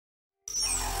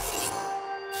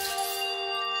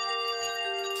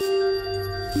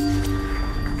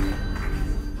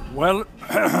Well,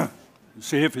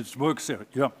 see if it works here.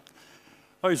 Yeah.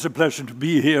 Oh, it's a pleasure to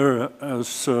be here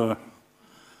as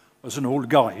an old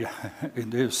guy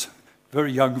in this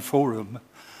very young forum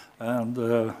and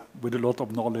with a lot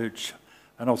of knowledge.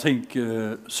 And I think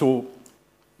so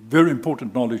very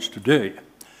important knowledge today.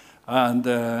 And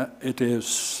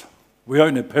we are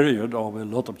in a period of a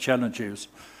lot of challenges,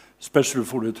 especially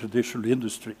for the traditional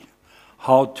industry.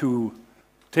 How to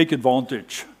take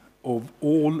advantage of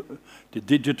all the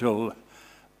digital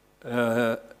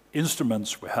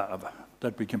instruments we have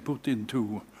that we can put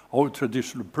into our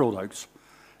traditional products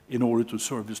in order to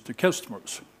service the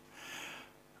customers.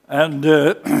 And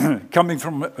coming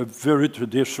from a very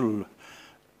traditional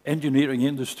engineering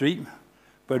industry,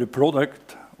 where the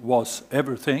product was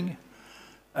everything,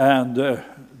 and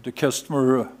the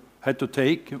customer had to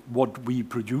take what we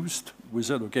produced. We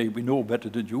said, okay, we know better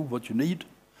than you what you need.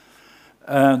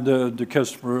 And the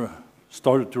customer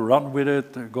started to run with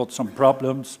it, got some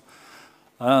problems.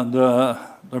 And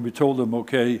then we told them,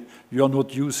 okay, you're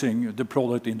not using the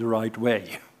product in the right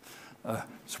way.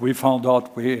 So we found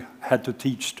out we had to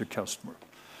teach the customer.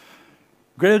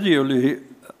 Gradually,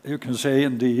 you can say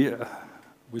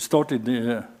we started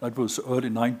that was early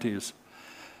 90s.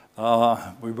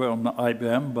 We were on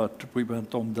IBM, but we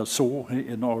went on the Dassault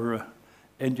in our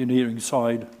engineering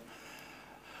side.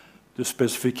 The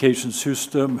specification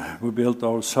system we built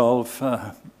ourselves.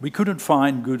 We couldn't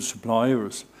find good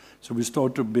suppliers, so we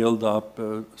started to build up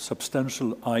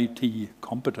substantial IT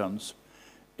competence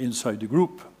inside the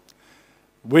group.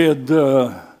 With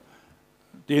the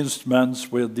instruments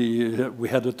we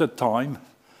had at that time,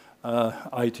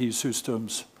 IT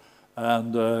systems,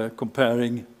 and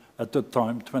comparing at that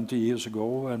time 20 years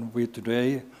ago and with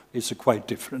today, it's a quite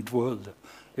different world.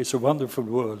 It's a wonderful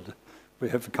world we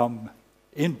have come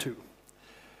into.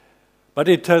 But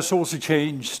it has also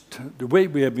changed the way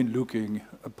we have been looking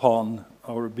upon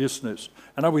our business.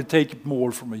 And I will take it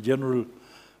more from a general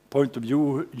point of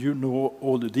view. You know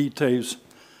all the details,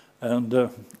 and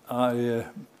I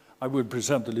will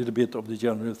present a little bit of the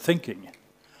general thinking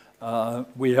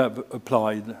we have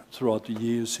applied throughout the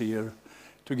years here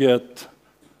to get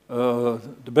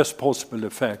the best possible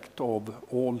effect of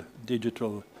all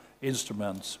digital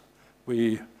instruments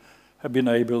we have been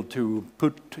able to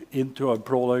put into our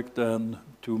product and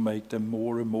to make them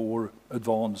more and more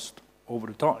advanced over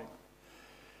the time.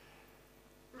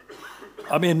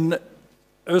 I mean,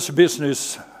 as a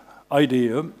business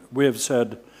idea, we have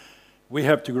said we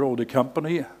have to grow the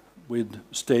company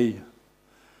stay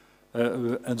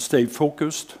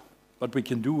focused, but we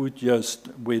can do it just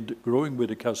with growing with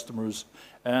the customers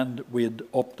and with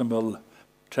optimal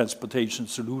transportation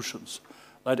solutions.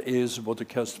 That is what the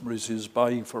customer is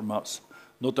buying from us,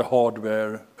 not the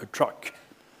hardware, a truck.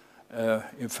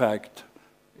 In fact,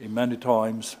 in many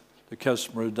times, the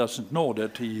customer doesn't know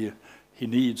that he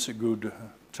needs a good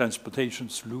transportation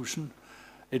solution.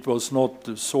 It was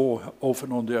not so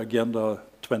often on the agenda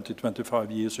 20,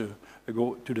 25 years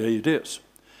ago. Today it is.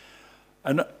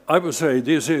 And I would say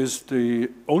this is the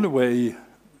only way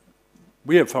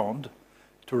we have found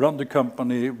to run the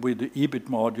company with the EBIT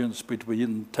margins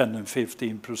between 10 and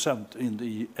 15% in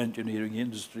the engineering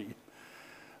industry.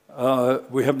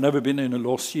 We have never been in a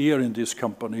loss year in this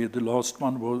company. The last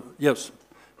one was, yes,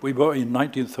 we were in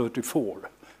 1934.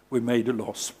 We made a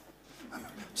loss.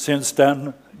 Since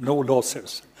then, no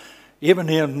losses. Even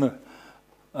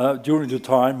during the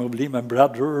time of Lehman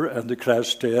Brothers and the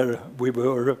crash there,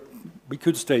 we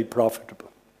could stay profitable.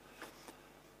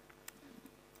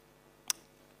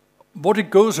 What it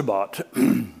goes about,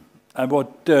 and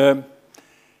what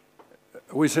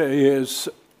we say is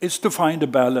to find a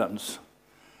balance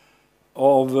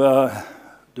of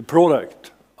the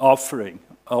product offering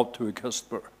out to a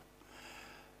customer,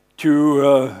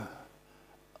 to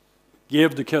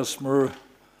give the customer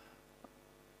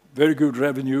very good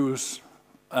revenues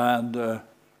and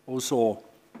also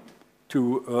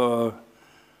to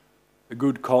a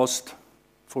good cost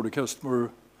for the customer,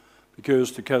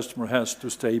 because the customer has to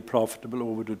stay profitable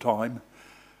over the time.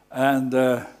 And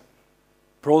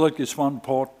product is one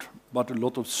part, but a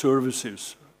lot of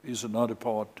services is another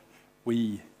part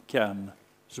we can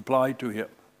supply to him.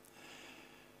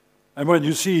 And when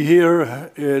you see here,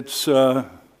 it's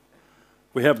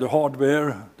we have the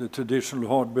hardware, the traditional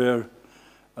hardware,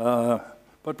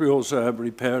 but we also have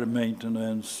repair and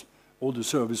maintenance, all the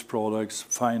service products,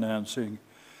 financing.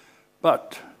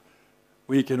 But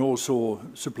we can also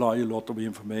supply a lot of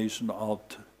information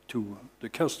out to the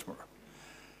customer.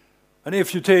 And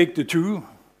if you take the two,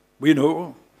 we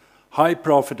know high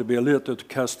profitability to the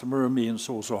customer means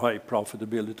also high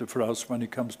profitability for us when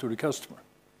it comes to the customer.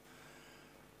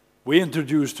 We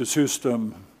introduced a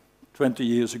system 20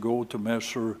 years ago to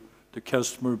measure the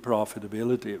customer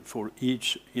profitability for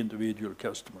each individual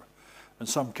customer. And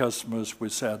some customers, we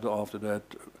said after that,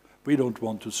 we don't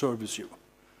want to service you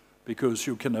because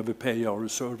you can never pay our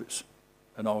service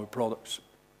and our products.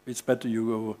 It's better you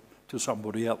go to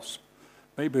somebody else.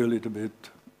 Maybe a little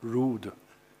bit rude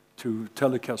to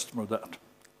tell a customer that.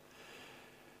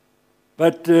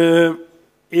 But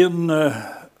in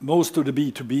most of the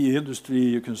B2B industry,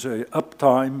 you can say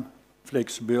uptime,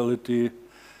 flexibility,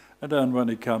 and then when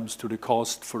it comes to the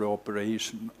cost for the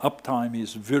operation, uptime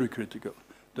is very critical.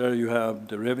 There you have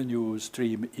the revenue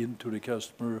stream into the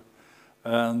customer,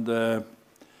 and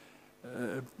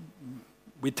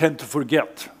we tend to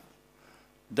forget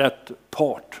that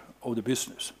part of the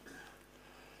business.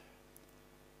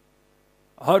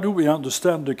 How do we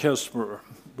understand the customer?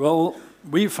 Well,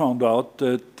 we found out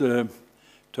that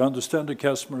to understand the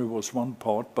customer was one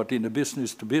part, but in the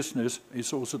business to business,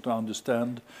 it's also to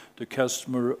understand the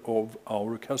customer of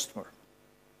our customer.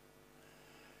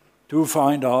 To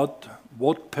find out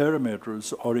what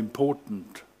parameters are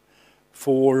important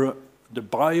for the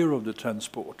buyer of the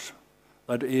transport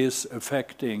that is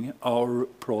affecting our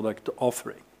product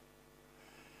offering.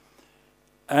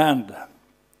 And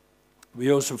we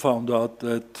also found out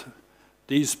that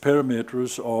these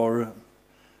parameters are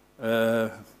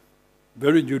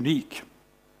very unique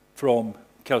from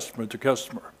customer to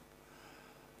customer.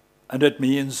 And that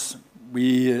means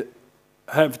we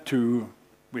have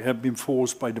been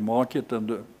forced by the market and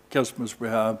the customers we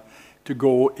have to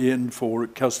go in for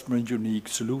customer unique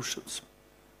solutions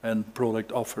and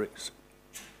product offerings,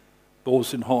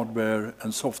 both in hardware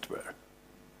and software.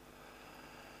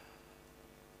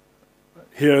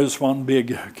 Here is one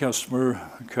big customer,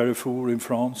 Carrefour in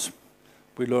France.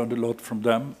 We learned a lot from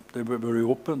them. They were very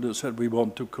open. They said, we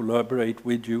want to collaborate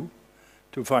with you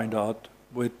to find out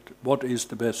what is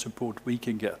the best support we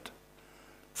can get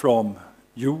from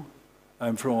you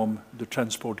and from the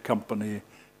transport company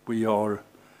we are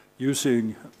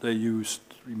using. They used,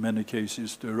 in many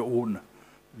cases, their own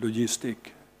logistic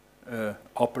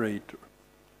operator.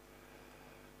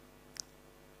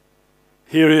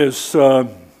 Here is a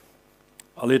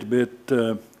little bit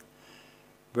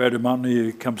where the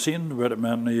money comes in, where the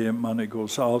money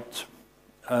goes out.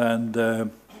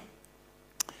 And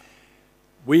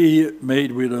we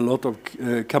made with a lot of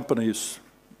companies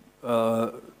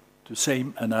the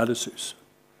same analysis,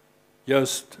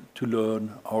 just to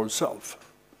learn ourselves.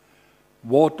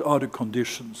 What are the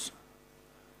conditions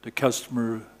the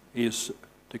customer is,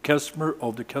 the customer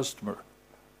of the customer,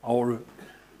 our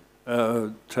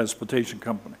transportation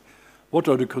company, what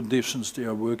are the conditions they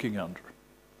are working under?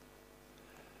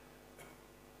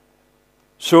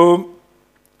 So,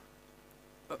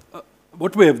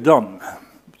 what we have done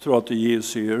throughout the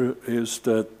years here is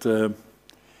that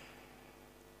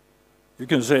you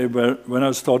can say when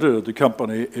I started at the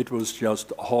company, it was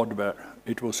just hardware.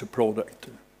 It was a product.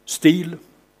 Steel,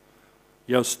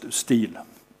 just steel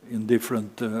in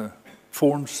different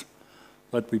forms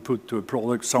that we put to a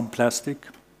product, some plastic.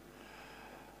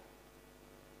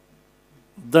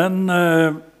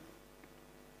 Then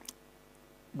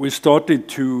we started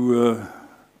to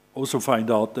also find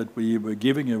out that we were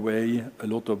giving away a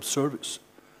lot of service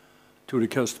to the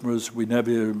customers. We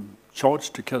never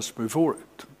charged the customer for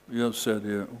it. We just said,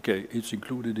 okay, it's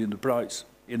included in the price,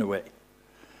 in a way.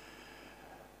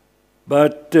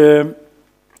 But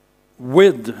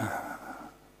with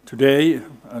today,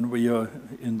 and we are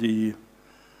in the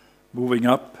moving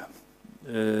up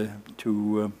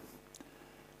to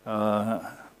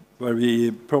where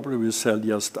we probably will sell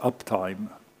just uptime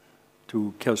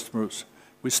to customers,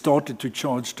 we started to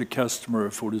charge the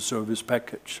customer for the service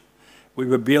package. We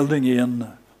were building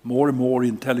in more and more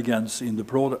intelligence in the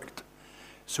product,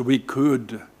 so we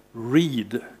could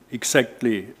read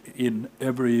exactly in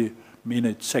every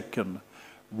minute, second,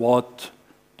 what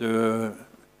the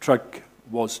truck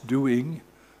was doing,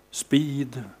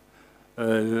 speed,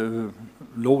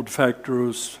 load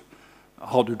factors,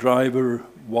 how the driver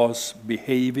was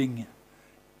behaving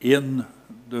in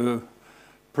the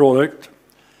product.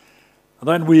 And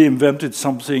then we invented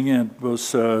something, and it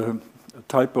was a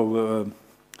type of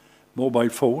mobile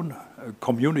phone, a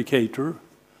communicator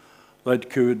that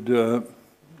could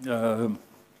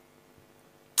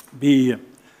be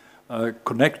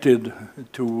connected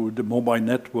to the mobile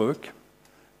network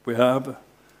we have,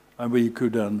 and we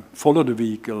could then follow the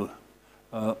vehicle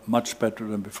much better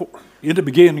than before. In the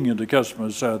beginning, the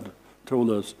customers told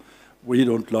us, we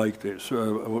don't like this,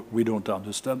 we don't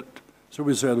understand it. So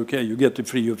we said, okay, you get it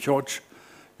free of charge.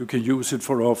 You can use it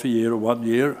for half a year or 1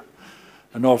 year.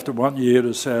 And after 1 year,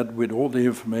 they said, with all the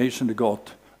information they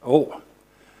got, oh,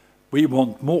 we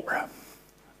want more.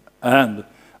 And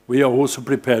we are also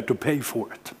prepared to pay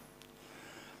for it.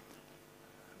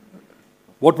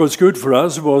 What was good for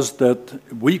us was that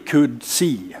we could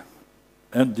see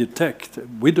and detect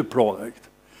with the product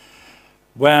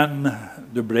when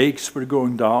the brakes were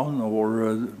going down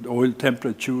or the oil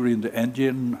temperature in the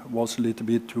engine was a little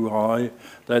bit too high,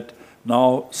 that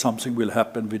now something will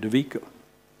happen with the vehicle.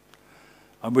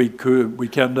 And we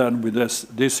can then, with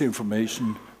this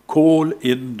information, call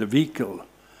in the vehicle.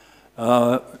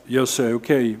 Just say,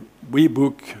 okay, we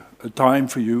book a time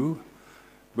for you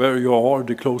where you are,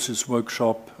 the closest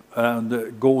workshop,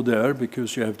 and go there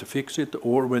because you have to fix it.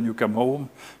 Or when you come home,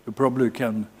 you probably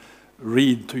can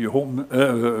ride to your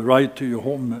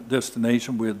home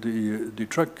destination with the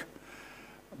truck.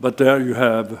 But there you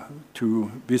have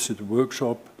to visit the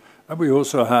workshop. And we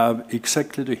also have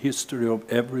exactly the history of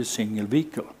every single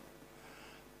vehicle.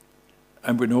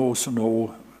 And we also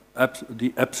know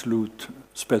the absolute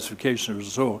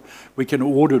specifications. So we can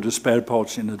order the spare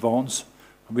parts in advance.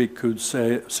 We could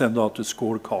send out the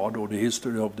scorecard or the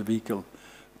history of the vehicle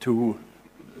to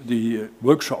the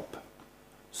workshop.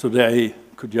 So they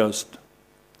could just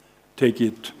take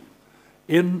the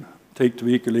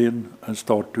vehicle in and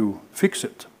start to fix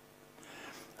it.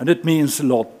 And it means a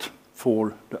lot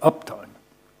for the uptime.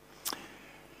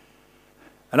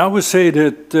 And I would say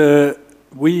that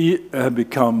we have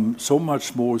become so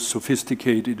much more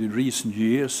sophisticated in recent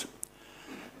years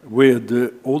with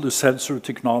all the sensor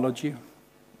technology.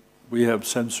 We have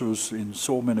sensors in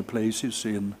so many places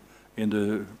in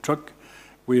the truck.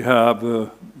 We have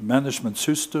management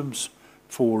systems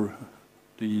for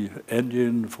the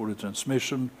engine, for the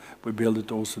transmission. We build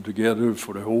it also together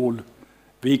for the whole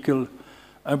vehicle.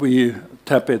 And we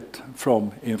tap it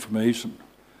from information.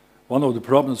 One of the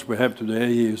problems we have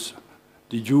today is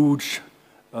the huge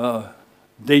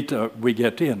data we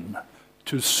get in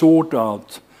to sort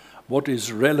out what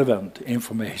is relevant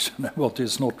information and what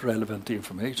is not relevant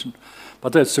information.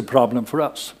 But that's a problem for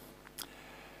us.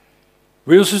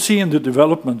 We also see in the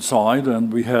development side,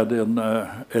 and we had an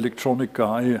electronic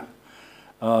guy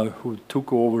who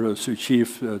took over as the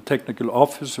chief technical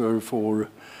officer for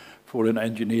an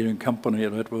engineering company.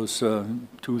 That was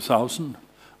 2000,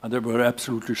 and they were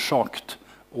absolutely shocked.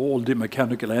 All the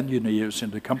mechanical engineers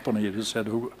in the company, they said,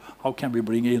 how could we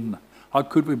bring in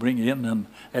an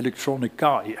electronic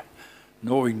guy,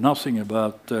 knowing nothing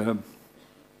about,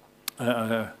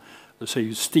 let's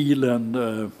say, steel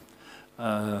and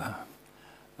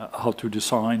how to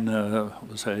design,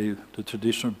 let's say, the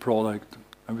traditional product.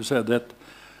 And we said that,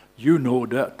 you know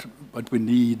that, but we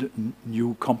need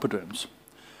new competence.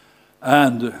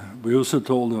 And we also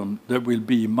told them there will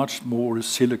be much more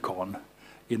silicon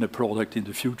in a product in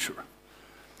the future.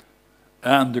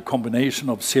 And the combination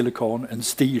of silicon and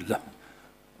steel,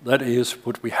 that is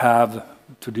what we have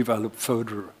to develop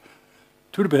further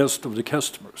to the best of the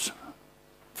customers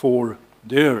for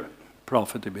their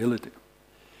profitability.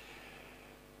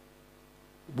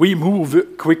 We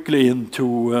move quickly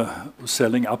into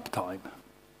selling uptime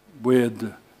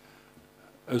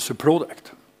as a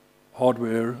product,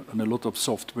 hardware and a lot of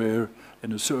software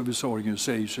in a service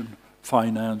organization,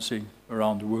 financing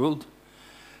around the world.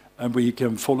 And we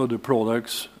can follow the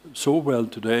products so well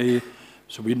today,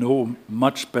 so we know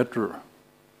much better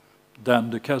than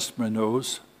the customer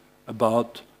knows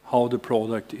about how the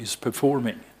product is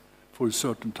performing for a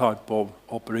certain type of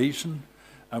operation.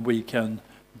 And we can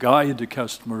guide the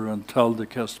customer and tell the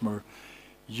customer,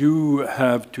 you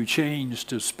have to change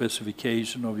the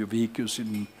specification of your vehicles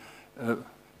in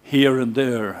here and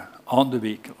there on the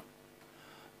vehicle.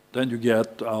 Then you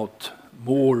get out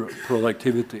more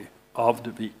productivity of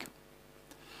the vehicle.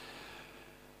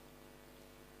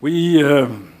 We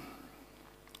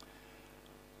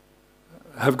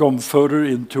have gone further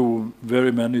into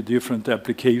very many different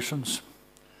applications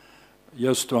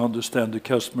just to understand the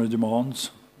customer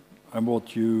demands. And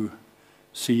what you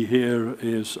see here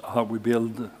is how we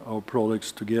build our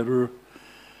products together.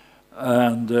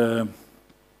 And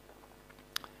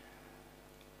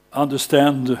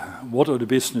understand what are the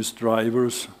business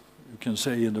drivers. You can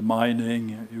say in the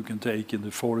mining, you can take in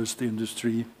the forest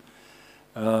industry,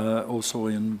 also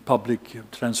in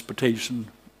public transportation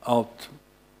out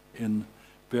in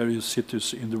various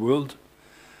cities in the world.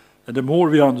 And the more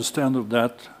we understand of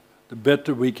that, the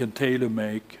better we can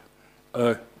tailor-make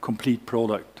a complete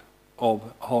product of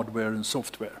hardware and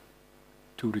software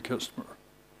to the customer.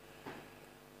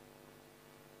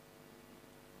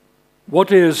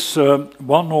 What is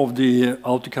one of the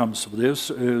outcomes of this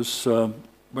is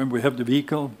when we have the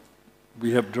vehicle,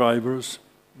 we have drivers,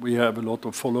 we have a lot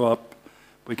of follow-up,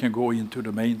 we can go into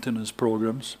the maintenance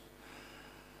programs.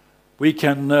 we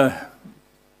can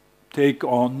take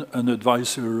on an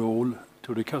advisory role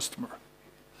to the customer.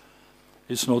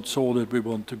 It's not so that we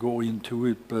want to go into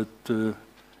it, but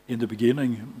in the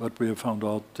beginning, but we have found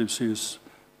out this is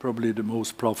probably the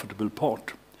most profitable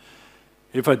part.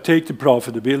 If I take the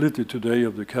profitability today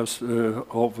of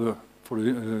the for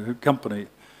the company,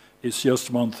 it's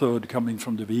just 1/3 coming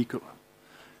from the vehicle.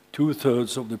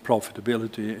 2/3 of the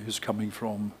profitability is coming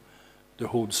from the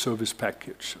whole service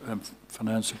package and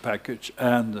financial package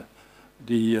and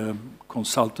the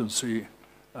consultancy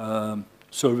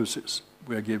services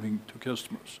we are giving to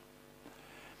customers.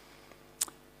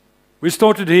 We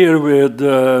started here with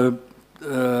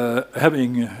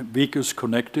having vehicles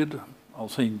connected. I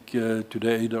think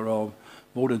today there are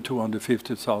more than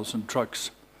 250,000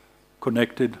 trucks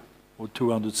connected, or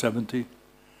 270.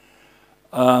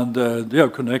 And they are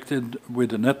connected with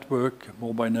the network,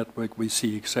 mobile network. We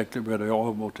see exactly where they are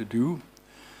and what to do.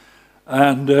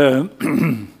 And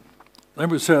then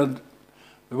we said,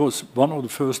 it was one of the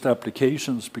first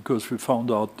applications because we found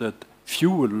out that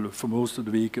fuel for most of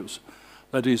the vehicles,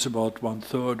 that is about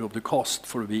 1/3 of the cost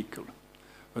for a vehicle.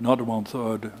 Another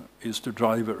 1/3 is the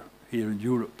driver here in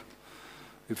Europe.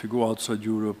 If you go outside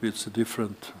Europe, it's a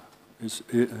different,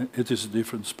 it is a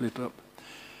different split up.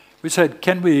 We said,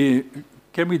 can we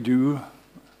do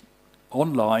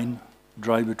online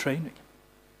driver training?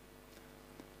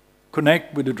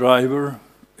 Connect with the driver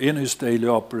in his daily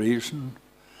operation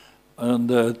and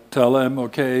tell him,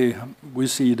 okay, we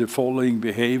see the following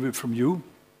behavior from you.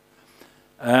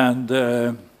 And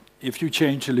if you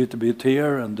change a little bit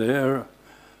here and there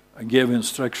and give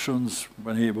instructions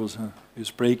when he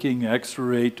is braking,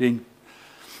 accelerating,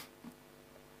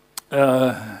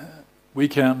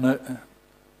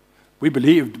 we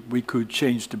believed we could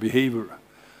change the behavior.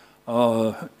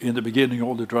 In the beginning,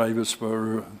 all the drivers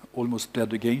were almost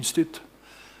dead against it.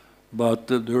 But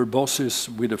their bosses,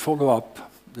 with a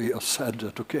follow-up, they have said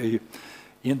that, okay,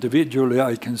 individually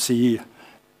I can see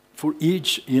for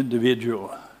each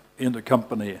individual in the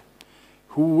company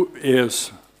who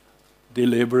is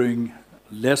delivering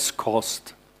less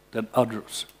cost than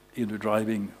others in the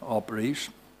driving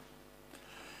operation.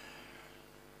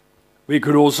 We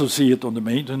could also see it on the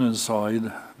maintenance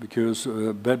side because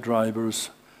bad drivers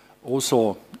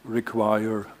also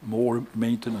require more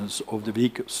maintenance of the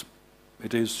vehicles.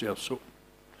 It is just so.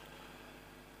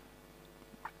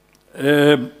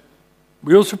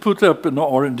 We also put up an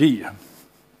R&D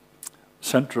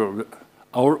center,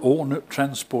 our own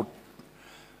transport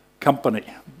company,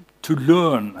 to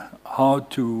learn how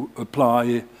to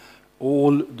apply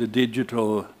all the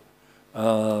digital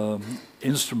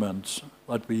instruments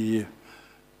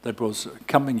that was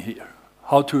coming here,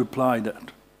 how to apply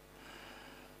that.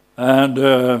 And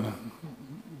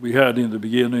we had in the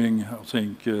beginning, I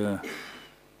think,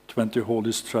 20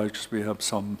 haulage trucks. We have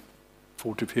some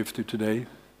 40, 50 today.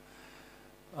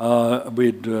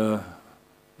 With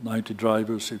 90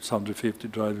 drivers, it's 150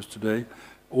 drivers today.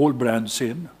 All brands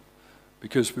in,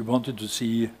 because we wanted to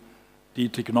see the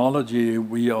technology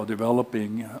we are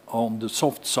developing on the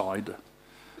soft side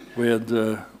with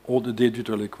all the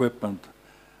digital equipment.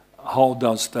 How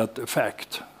does that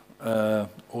affect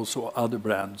also other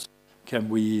brands? Can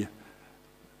we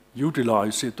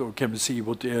utilize it, or can we see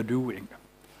what they are doing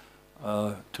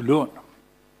to learn?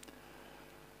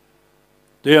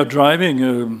 They are driving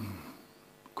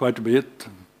quite a bit,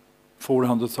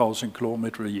 400,000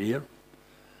 kilometers a year,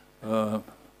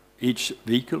 each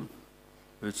vehicle.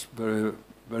 It's very,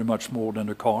 very much more than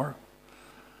a car.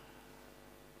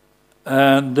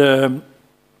 And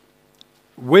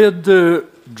with the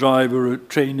driver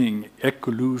training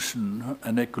ecolution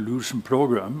and ecolution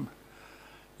program,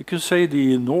 you can say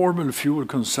the normal fuel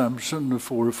consumption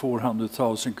for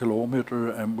 400,000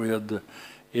 kilometers and with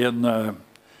in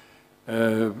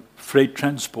freight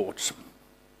transports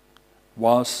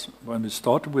was when we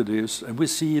started with this, and we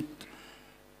see it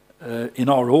in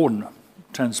our own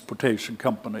transportation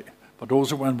company, but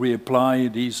also when we apply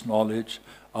this knowledge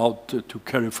out to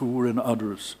Carrefour and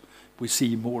others, we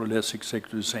see more or less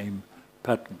exactly the same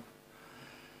pattern.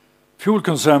 Fuel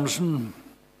consumption,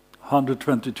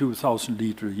 122,000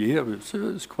 liters a year,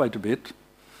 it's quite a bit.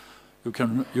 You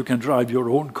can drive your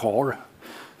own car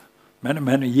many,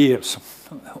 many years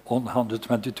on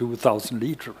 122,000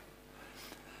 liters.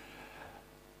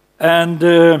 And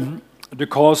the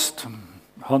cost,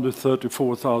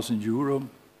 134,000 euro,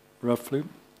 roughly,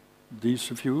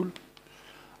 diesel fuel.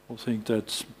 I think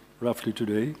that's roughly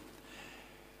today.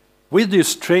 With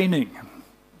this training,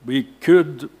 we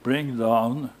could bring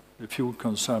down the fuel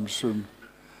consumption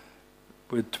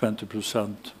with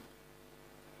 20%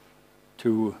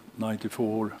 to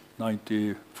 94,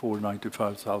 94,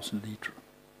 95,000 liters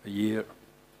a year,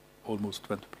 almost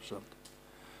 20%.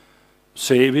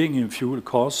 Saving in fuel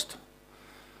cost,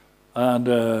 and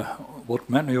what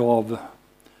many of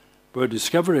were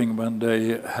discovering when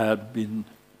they had been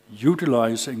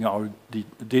utilizing our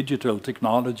digital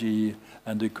technology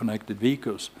and the connected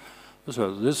vehicles.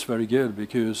 So this is very good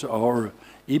because our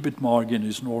EBIT margin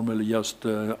is normally just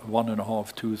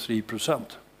 1.5% to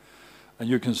 3%. And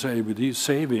you can say with this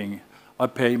saving, I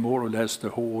pay more or less the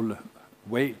whole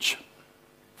wage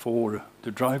for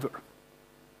the driver.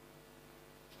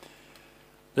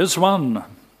 That's one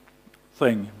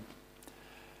thing.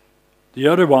 The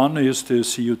other one is the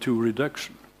CO2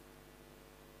 reduction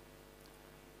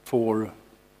for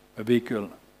a vehicle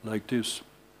like this,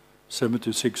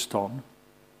 76 ton.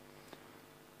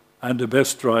 And the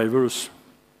best drivers,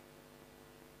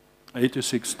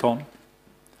 86 ton.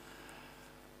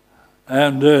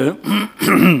 And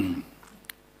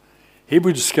he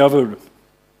discovered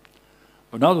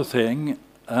another thing,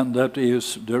 and that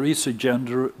is there is a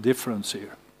gender difference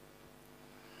here.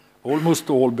 Almost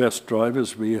all best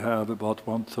drivers, we have about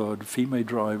 1/3 female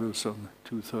drivers and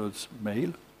 2/3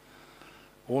 male.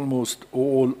 Almost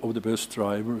all of the best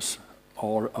drivers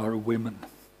are women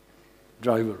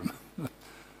drivers.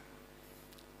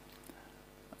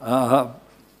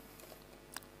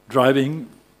 Driving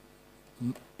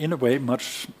in a way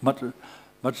much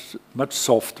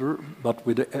softer, but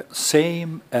with the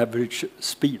same average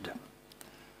speed,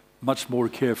 much more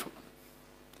careful.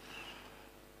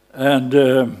 And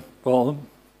well,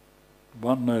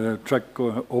 one truck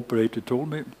operator told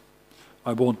me,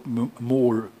 I want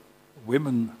more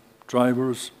women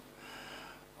drivers,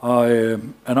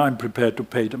 and I'm prepared to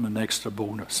pay them an extra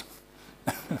bonus.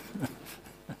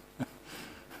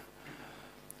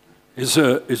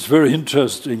 It's very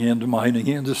interesting in the mining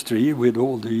industry with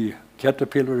all the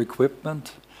Caterpillar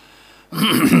equipment,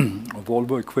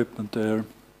 Volvo equipment there.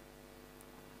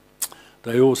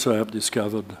 They also have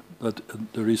discovered that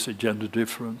there is a gender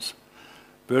difference.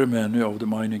 Very many of the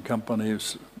mining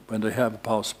companies, when they have a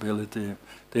possibility,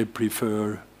 they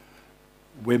prefer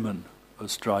women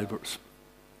as drivers.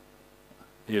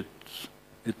 It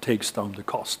takes down the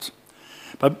costs.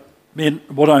 But I mean,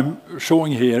 what I'm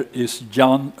showing here is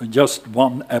just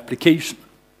one application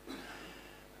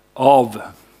of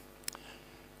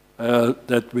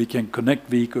that we can connect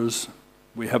vehicles.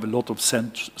 We have a lot of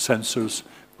sensors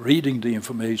reading the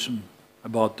information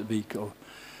about the vehicle.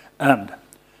 And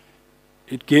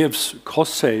it gives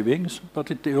cost savings, but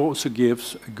it also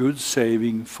gives a good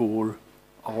saving for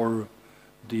our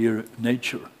dear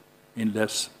nature in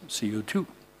less CO2,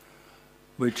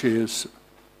 which is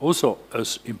also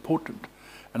as important.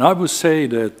 And I would say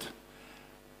that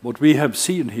what we have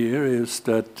seen here is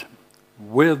that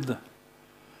with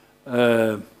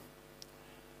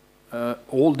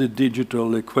all the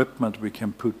digital equipment we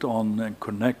can put on and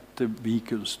connect the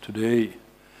vehicles today,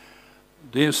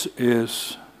 this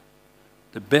is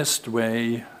the best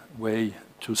way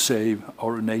to save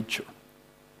our nature.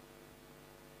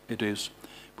 It is.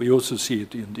 We also see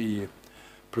it in the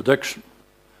production.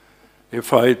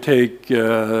 If I take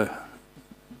the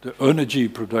energy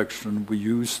production we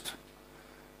used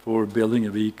for building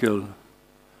a vehicle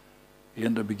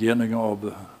in the beginning of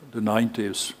the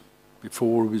 90s,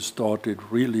 before we started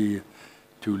really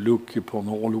to look upon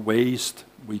all the waste,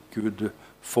 we could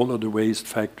follow the waste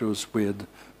factors with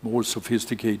more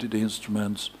sophisticated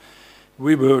instruments.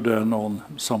 We were then on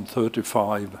some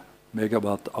 35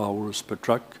 megawatt hours per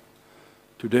truck.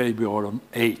 Today we are on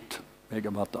 8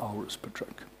 megawatt hours per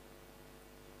truck.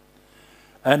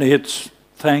 And it's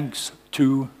thanks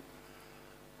to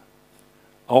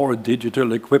our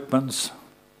digital equipments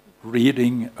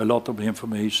reading a lot of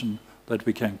information that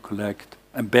we can collect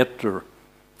and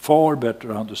far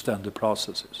better understand the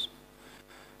processes.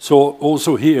 So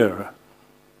also here,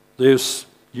 this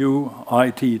new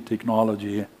IT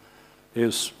technology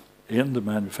is in the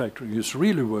manufacturing is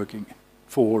really working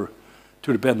to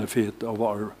the benefit of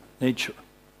our nature,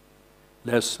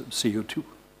 less CO2.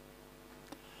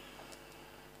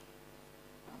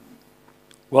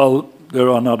 Well, there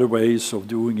are other ways of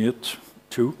doing it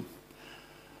too.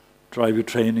 Driver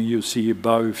training, you see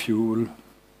biofuel.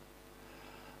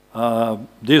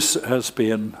 This has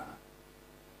been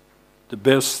the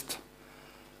best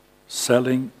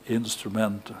selling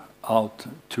instrument out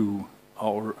to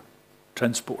our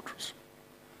transporters.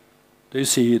 They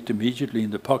see it immediately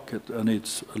in the pocket, and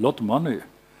it's a lot of money.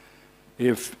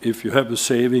 If you have a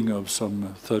saving of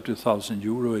some 30,000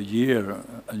 euro a year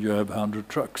and you have 100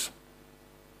 trucks,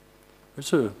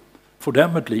 for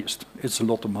them at least, it's a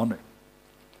lot of money.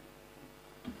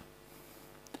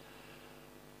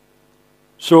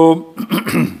 So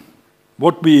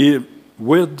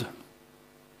with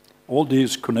all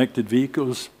these connected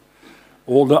vehicles,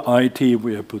 all the IT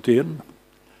we have put in,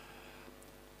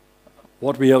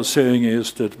 what we are saying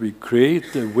is that we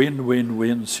create a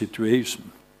win-win-win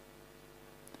situation.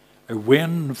 A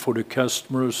win for the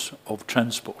customers of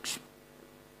transports.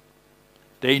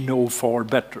 They know far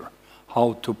better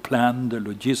how to plan the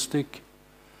logistic,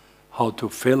 how to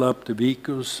fill up the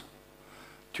vehicles.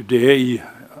 Today,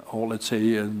 or let's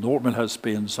say normal has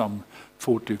been some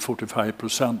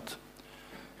 40–45%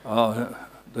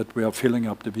 that we are filling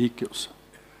up the vehicles.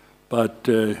 But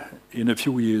in a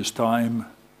few years' time,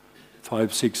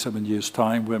 5, 6, 7 years'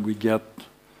 time, when we get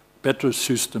better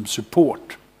system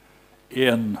support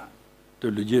in the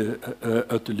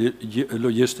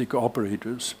logistic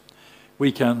operators,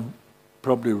 we can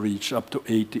probably reach up to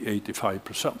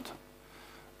 80–85%.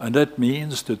 And that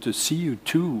means that the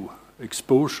CO2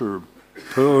 exposure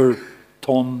per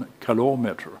ton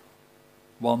kilometer,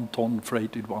 1 ton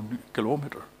freighted 1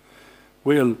 kilometer,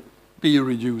 will be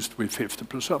reduced with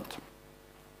 50%.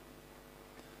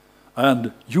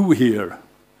 And you here,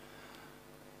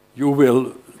 you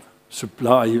will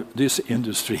supply this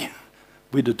industry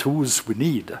with the tools we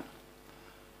need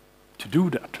to do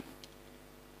that.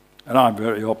 And I'm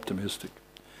very optimistic.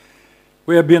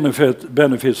 We have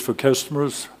benefits for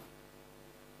customers.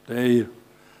 They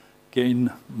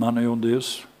gain money on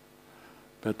this,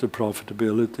 better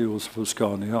profitability also for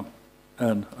Scania,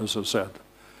 and as I said,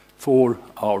 for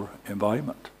our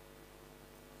environment.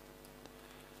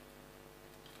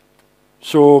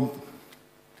 So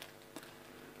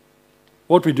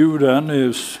what we do then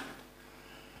is,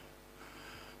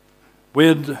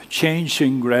 with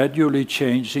gradually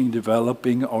changing,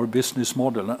 developing our business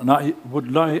model. And I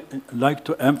would like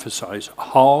to emphasize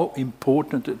how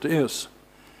important it is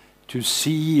to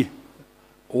see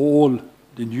all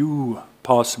the new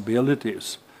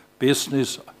possibilities,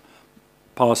 business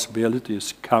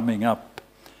possibilities coming up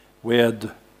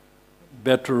with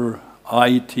better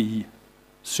IT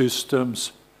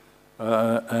systems,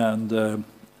 and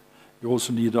you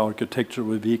also need architecture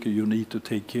with vehicle. You need to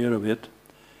take care of it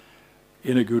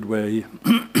in a good way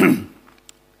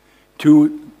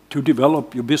to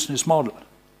develop your business model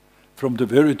from the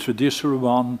very traditional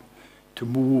one to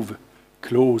move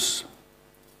close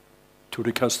to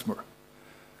the customer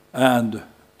and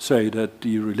say that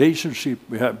the relationship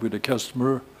we have with the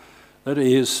customer, that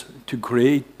is to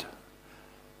create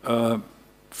a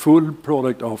full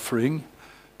product offering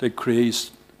that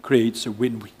creates a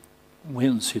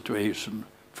win-win situation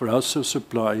for us as a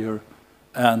supplier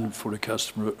and for the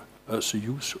customer as a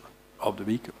user of the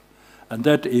vehicle. And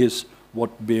that is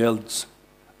what builds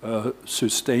a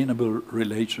sustainable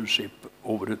relationship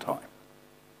over the time.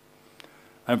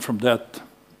 And from that,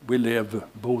 we live,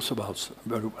 both of us,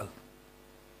 very well.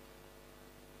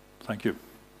 Thank you.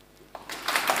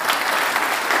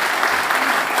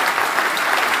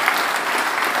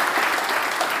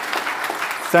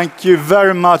 Thank you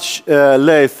very much,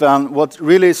 Leif. And what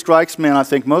really strikes me, and I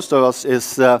think most of us,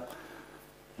 is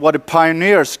what a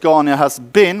pioneer Scania has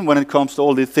been when it comes to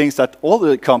all the things that all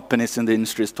the companies in the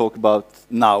industries talk about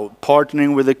now.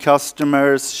 Partnering with the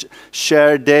customers,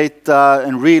 share data,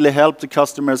 and really help the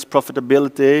customers'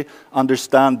 profitability,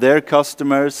 understand their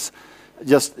customers.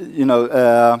 Just, you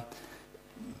know,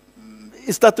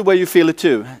 is that the way you feel it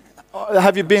too?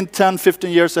 Have you been 10,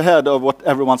 15 years ahead of what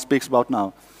everyone speaks about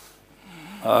now?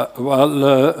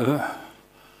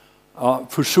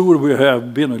 For sure, we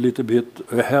have been a little bit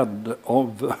ahead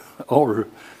of our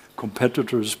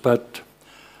competitors, but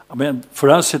I mean, for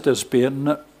us, it has been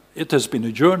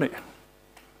a journey,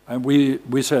 and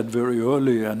we said very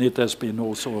early, and it has been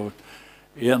also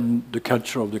in the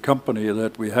culture of the company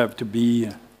that we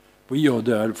are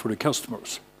there for the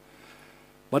customers.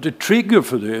 But the trigger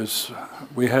for this,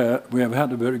 we have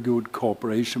had a very good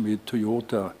cooperation with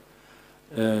Toyota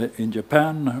in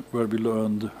Japan, where we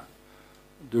learned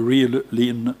the real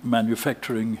lean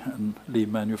manufacturing and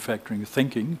lean manufacturing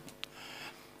thinking.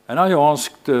 And I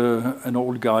asked an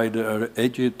old guy there,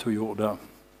 Eiji Toyoda,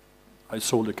 I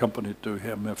sold a company to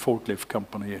him, a forklift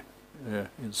company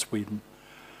in Sweden,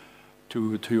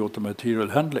 to Toyota Material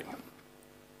Handling.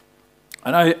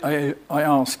 And I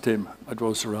asked him, it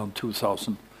was around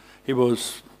 2000, he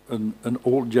was an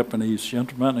old Japanese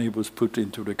gentleman, he was put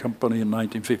into the company in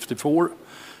 1954.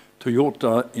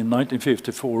 Toyota in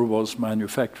 1954 was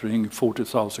manufacturing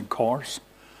 40,000 cars.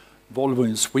 Volvo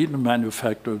in Sweden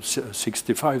manufactured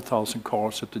 65,000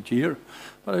 cars at the year.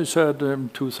 But I said,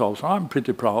 2000, I'm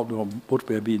pretty proud of what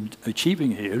we have been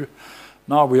achieving here.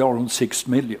 Now we are on 6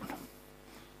 million.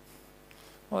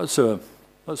 That's a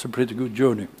pretty good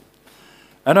journey.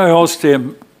 And I asked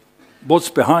him, what's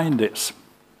behind this?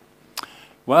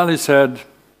 Well, he said,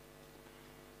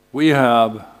 we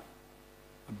have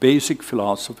a basic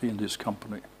philosophy in this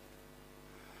company.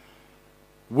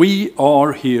 We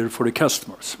are here for the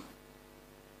customers.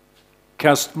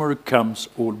 Customer comes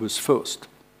always first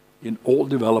in all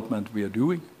development we are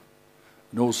doing,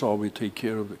 and also how we take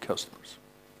care of the customers.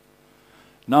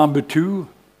 Number two,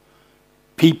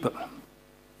 people.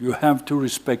 You have to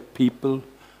respect people,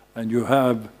 and you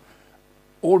have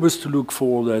always to look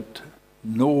for that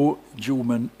no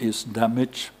human is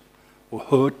damaged or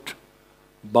hurt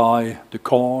by the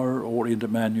car or in the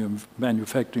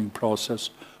manufacturing process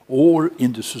or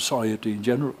in the society in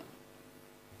general.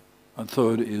 And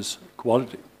third is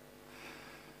quality.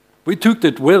 We took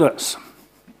that with us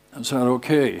and said,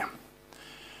 okay,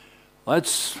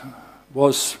 that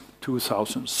was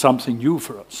 2000, something new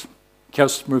for us.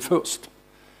 Customer first.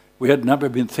 We had never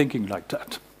been thinking like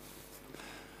that.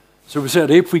 So we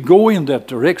said, if we go in that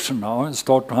direction now and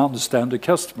start to understand the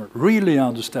customer, really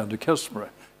understand the customer,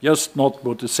 just not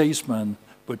what the salesmen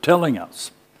were telling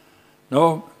us.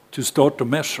 No, to start to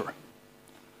measure.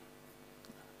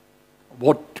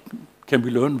 What can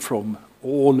we learn from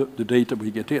all the data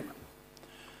we get in?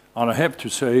 And I have to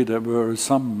say there were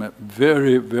some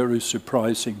very, very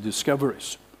surprising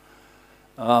discoveries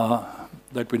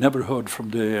that we never heard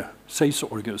from the sales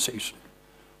organization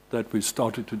that we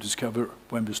started to discover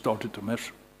when we started to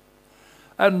measure.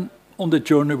 And on the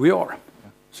journey we are.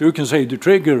 So you can say the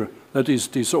trigger, that is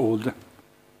this old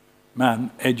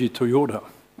man, Eiji Toyoda.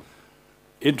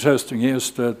 Interesting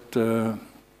is that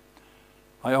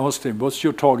I asked him, what's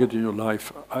your target in your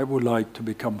life? I would like to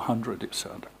become 100, he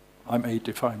said. I'm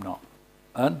 85 now.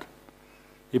 And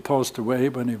he passed away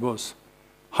when he was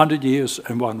 100 years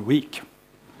and 1 week.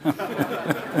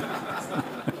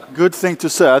 Good thing to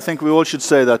say. I think we all should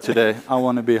say that today. I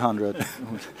want to be 100.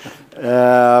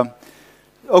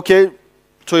 Okay,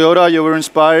 Toyota, you were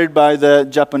inspired by the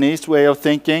Japanese way of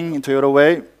thinking, Toyota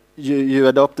way. You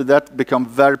adopted that, become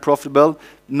very profitable.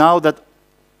 Now that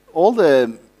all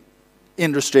the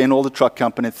industry and all the truck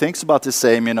company thinks about the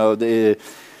same, you know, the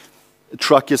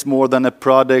truck is more than a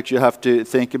product, you have to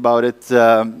think about it,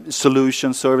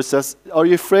 solution, services. Are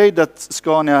you afraid that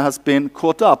Scania has been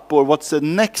caught up, or what's the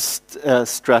next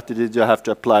strategy you have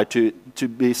to apply to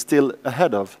be still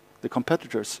ahead of the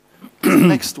competitors?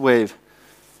 Next wave?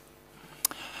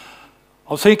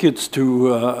 I think it's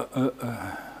to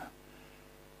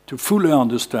fully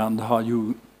understand how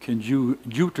you can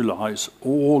utilize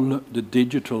all the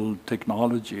digital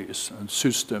technologies and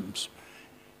systems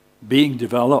being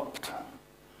developed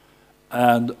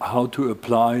and how to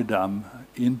apply them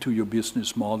into your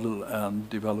business model and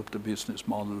develop the business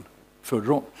model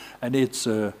further on. And it's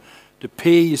the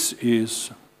pace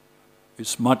is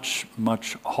much,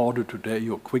 much harder today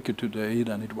or quicker today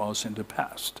than it was in the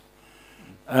past.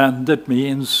 And that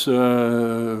means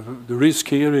the risk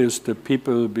here is that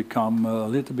people become a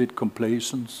little bit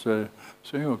complacent, saying,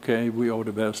 okay, we are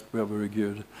the best, we are very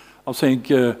good. I think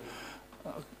to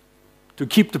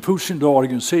keep the push in the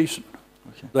organization,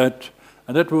 okay.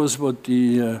 And that was what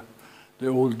the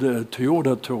old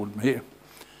Toyota told me.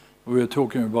 We were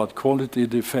talking about quality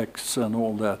defects and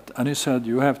all that. And he said,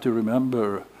 you have to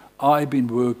remember, I've been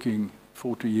working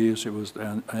 40 years, he was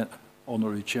an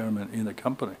honorary chairman in the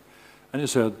company. And he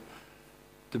said,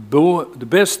 the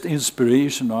best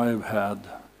inspiration I have had,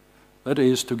 that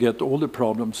is to get all the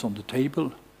problems on the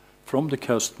table from the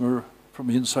customer, from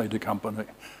inside the company.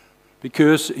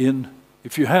 Because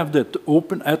if you have that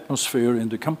open atmosphere in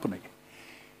the company,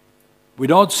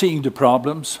 without seeing the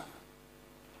problems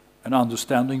and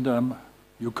understanding them,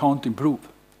 you can't improve.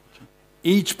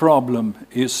 Each problem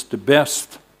is the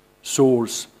best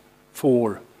source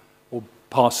for or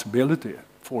possibility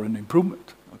for an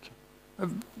improvement.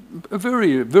 A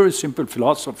very, very simple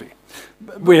philosophy.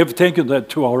 We have taken that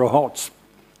to our hearts.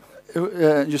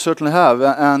 You certainly have,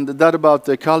 and that about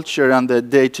the culture and the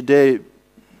day-to-day,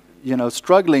 you know,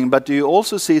 struggling. But do you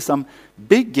also see some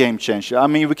big game changer? I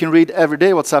mean, we can read every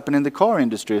day what's happening in the car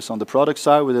industry. So on the product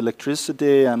side with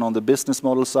electricity, and on the business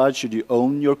model side, should you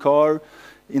own your car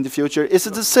in the future? Is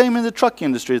it the same in the truck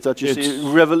industry that you see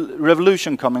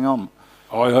revolution coming on?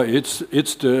 Oh, yeah,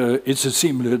 it's a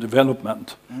similar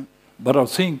development. Mm. But I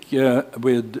think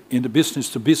in the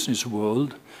business-to-business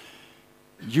world,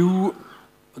 you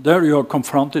are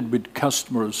confronted with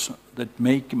customers that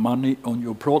make money on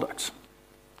your products,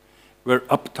 where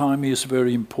uptime is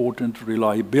very important,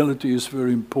 reliability is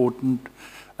very important,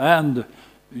 and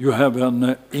you have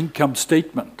an income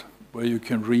statement where you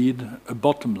can read a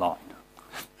bottom line.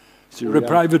 So you're a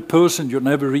private person, you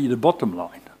never read a bottom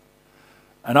line.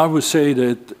 And I would say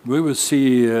that we will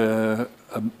see a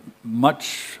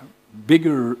much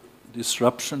bigger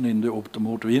disruption in the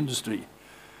automotive industry.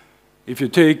 If you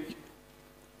take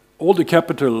all the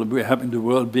capital we have in the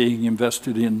world being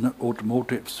invested in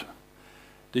automotives,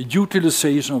 the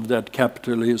utilization of that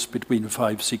capital is between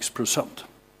 5–6%.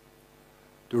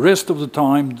 The rest of the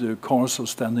time, the cars are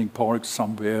standing parked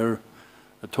somewhere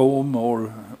at home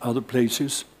or other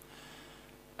places.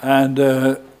 And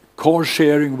car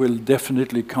sharing will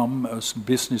definitely come as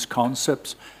business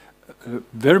concepts.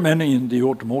 Very many in the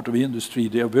automotive industry,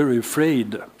 they are very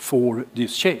afraid for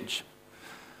this change.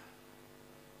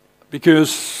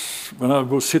 Because when I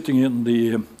was sitting in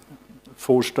the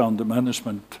Vorstand, the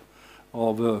management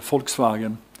of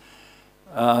Volkswagen,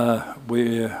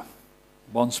 we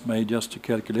once made just a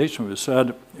calculation. We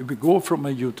said, if we go from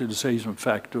a utilization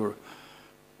factor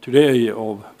today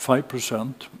of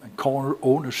 5%, car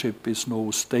ownership is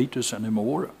no status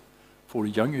anymore for a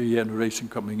younger generation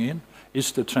coming in.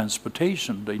 It's the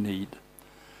transportation they need.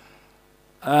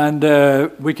 And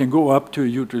we can go up to a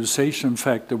utilization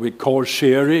factor with car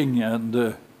sharing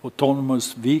and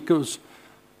autonomous vehicles,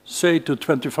 say to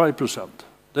 25%.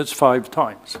 That's 5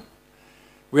 times.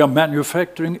 We are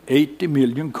manufacturing 80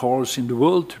 million cars in the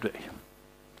world today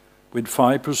with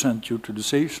 5%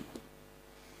 utilization.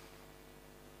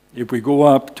 If we go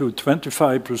up to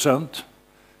 25%,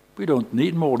 we don't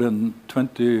need more than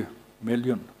 20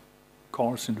 million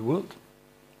cars in the world.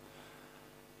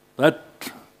 That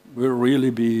will really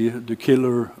be the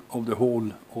killer of the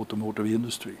whole automotive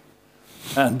industry.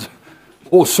 And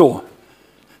also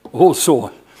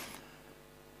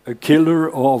a killer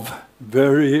of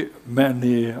very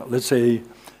many, let's say,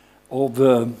 of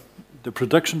the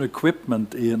production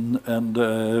equipment in and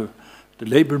the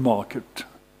labor market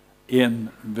in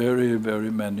very,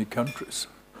 very many countries.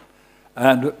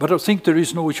 But I think there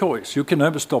is no choice. You can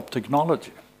never stop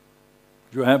technology.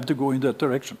 You have to go in that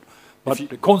direction. But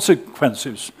the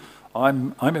consequences,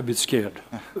 I'm a bit scared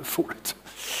for it.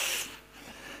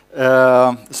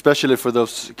 Especially for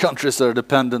those countries that are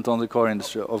dependent on the car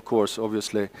industry, of course,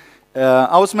 obviously.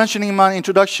 I was mentioning in my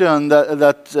introduction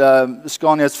that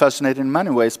Scania is fascinating in many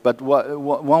ways, but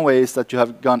one way is that you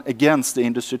have gone against the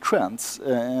industry trends.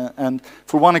 And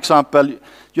for one example,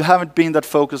 you haven't been that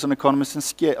focused on economies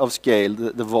of scale,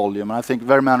 the volume. And I think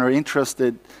very many are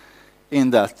interested in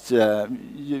that.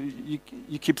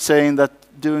 You keep saying that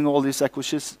doing all this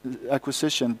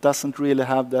acquisition doesn't really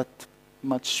have that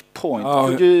much point.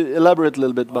 Could you elaborate a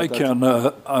little bit about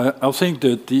that? I think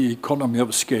that the economy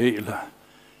of scale,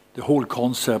 the whole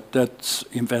concept, that's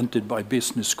invented by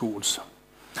business schools.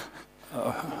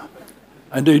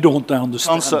 And they don't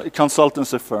understand.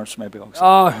 Consultancy firms, maybe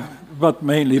also. But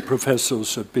mainly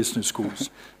professors at business schools.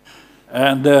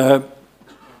 And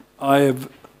I have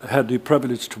had the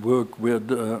privilege to work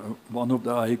with one of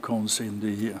the icons in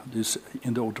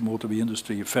the automotive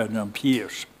industry, Ferdinand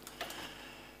Piëch.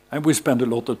 And we spent a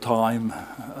lot of time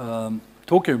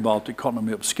talking about the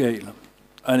economy of scale.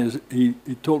 And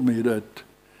he told me that,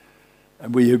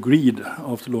 and we agreed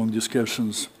after long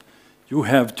discussions, you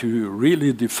have to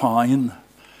really define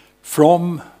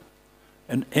from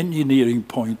an engineering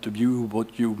point of view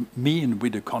what you mean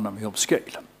with economy of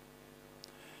scale,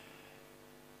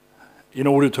 in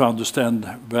order to understand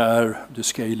where the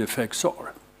scale effects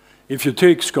are. If you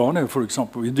take Scania, for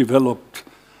example, we developed,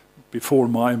 before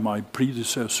my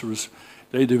predecessors,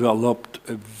 they developed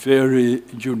a very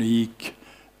unique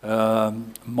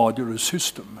modular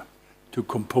system to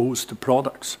compose the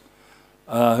products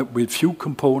with few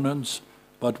components,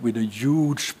 but with a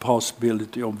huge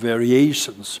possibility of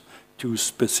variations to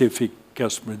specific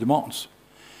customer demands.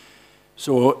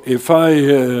 So if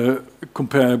I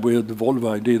compare with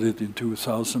Volvo, I did it in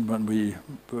 2000 when we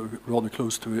were rather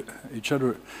close to each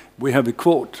other, we have a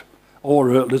quote,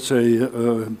 or let's say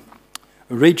a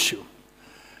ratio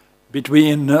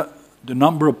between the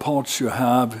number of parts you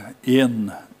have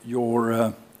in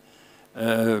your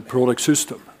product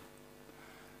system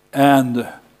and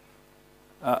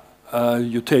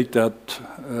you take that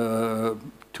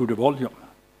to the volume.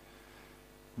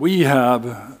 We have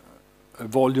a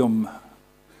volume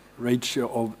ratio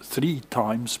of 3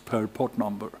 times per part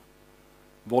number.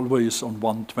 Volvo is on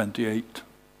 128.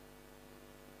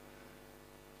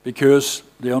 Because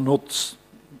they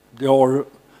are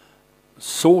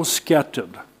so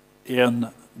scattered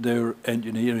in their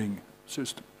engineering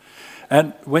system.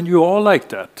 And when you are like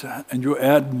that, and you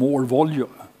add more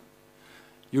volume,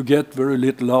 you get very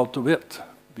little out of it.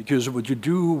 Because what you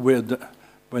do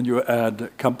when you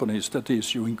add companies, that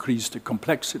is, you increase the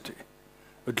complexity,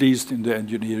 at least in the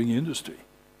engineering industry.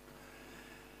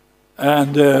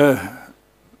 And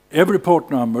every part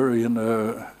number in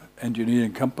an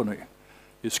engineering company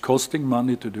is costing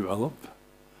money to develop,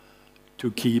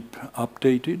 to keep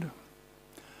updated,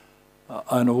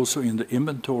 and also in the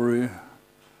inventory.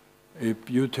 If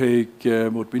you take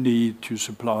what we need to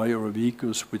supply our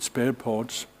vehicles with spare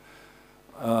parts,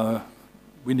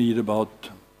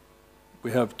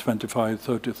 we have 25,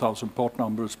 30,000 part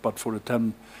numbers, but for a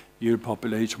 10-year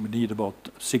population, we need about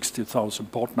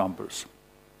 60,000 part numbers.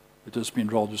 It has been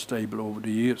rather stable over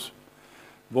the years.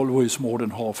 Volvo is more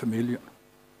than 500,000.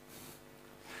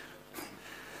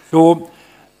 So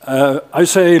I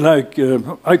say, like,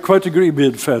 I quite agree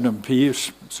with Fred and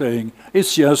Piers saying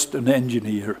it's just an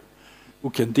engineer who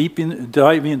can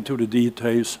dive into the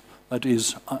details, that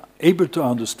is able to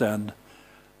understand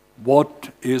what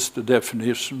is the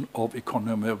definition of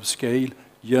economy of scale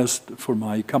just for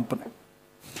my company.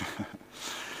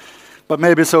 But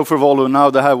maybe so for Volvo now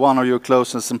they have one of your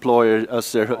closest employers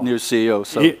as their new CEO.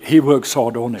 So he works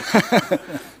hard on it.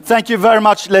 Thank you very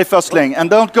much, Leif Östling.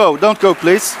 And don't go,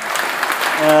 please.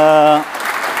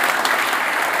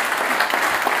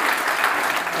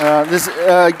 This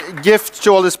gift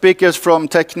to all the speakers from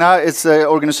Techna is an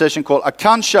organization called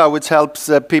Akansha, which helps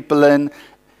people in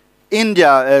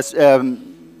India as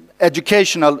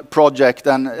educational project,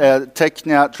 and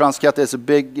Techna Transcat is a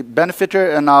big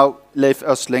benefiter, and now Leif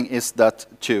Östling is that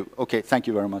too. Okay, thank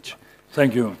you very much.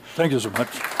 Thank you. Thank you so much.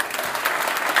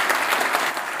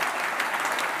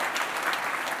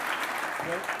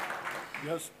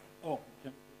 Yes. Oh.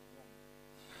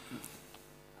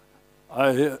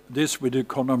 This with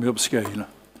economy of scale.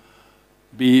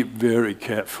 Be very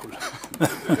careful.